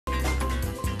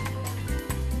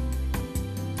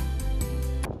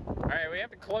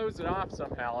close it off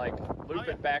somehow, like loop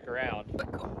it back around. Does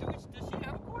she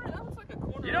have a corner? That looks like a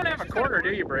corner. You don't have a corner,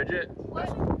 do you, Bridget? What?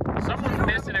 Someone's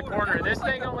missing a corner. This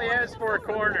thing only has 4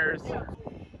 corners.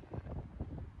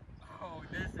 Oh,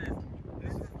 this is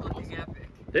fucking epic.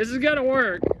 This is gonna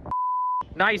work.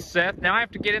 Nice, Seth. Now I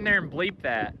have to get in there and bleep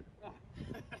that.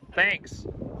 Thanks.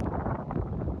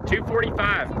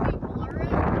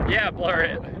 245. Yeah, blur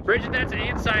it. Bridget, that's an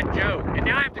inside joke. And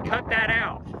now I have to cut that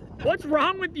out. What's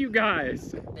wrong with you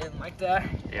guys? Right there.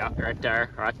 Yeah, right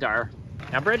there, right there.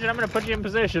 Now, Bridget, I'm gonna put you in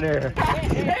position here.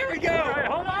 There we go. All right,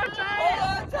 hold on tight. Hold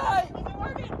on tight. Is it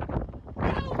working?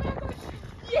 No,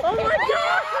 Oh my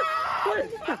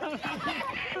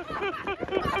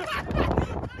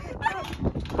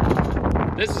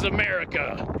God! This is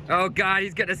America. Oh God,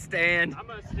 he's gonna stand. I'm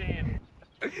gonna stand.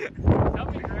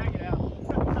 Help me drag it out.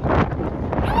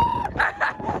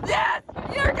 Yes,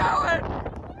 you're going.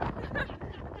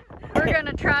 We're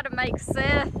gonna try to make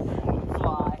Seth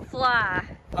fly.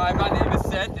 Hi, my name is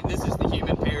Seth, and this is the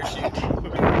human parachute.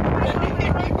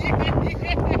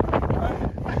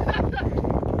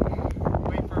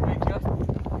 Wait for a big gust.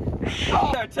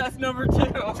 Oh, test number 2.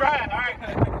 Let's try it. All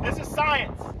right. This is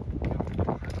science.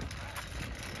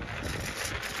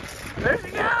 There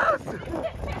she goes.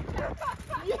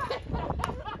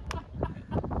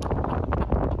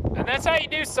 And that's how you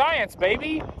do science,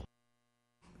 baby.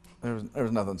 There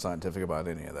was nothing scientific about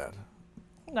any of that.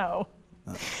 No.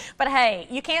 But hey,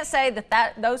 you can't say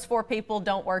that those 4 people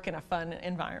don't work in a fun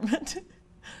environment.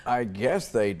 I guess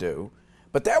they do.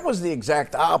 But that was the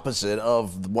exact opposite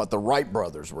of what the Wright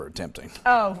brothers were attempting.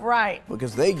 Oh, right.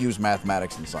 Because they use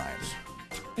mathematics and science.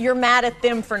 You're mad at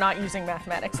them for not using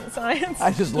mathematics and science.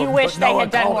 I just You love wish they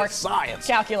had done more science.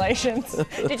 calculations.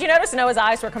 Did you notice Noah's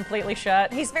eyes were completely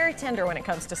shut? He's very tender when it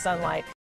comes to sunlight.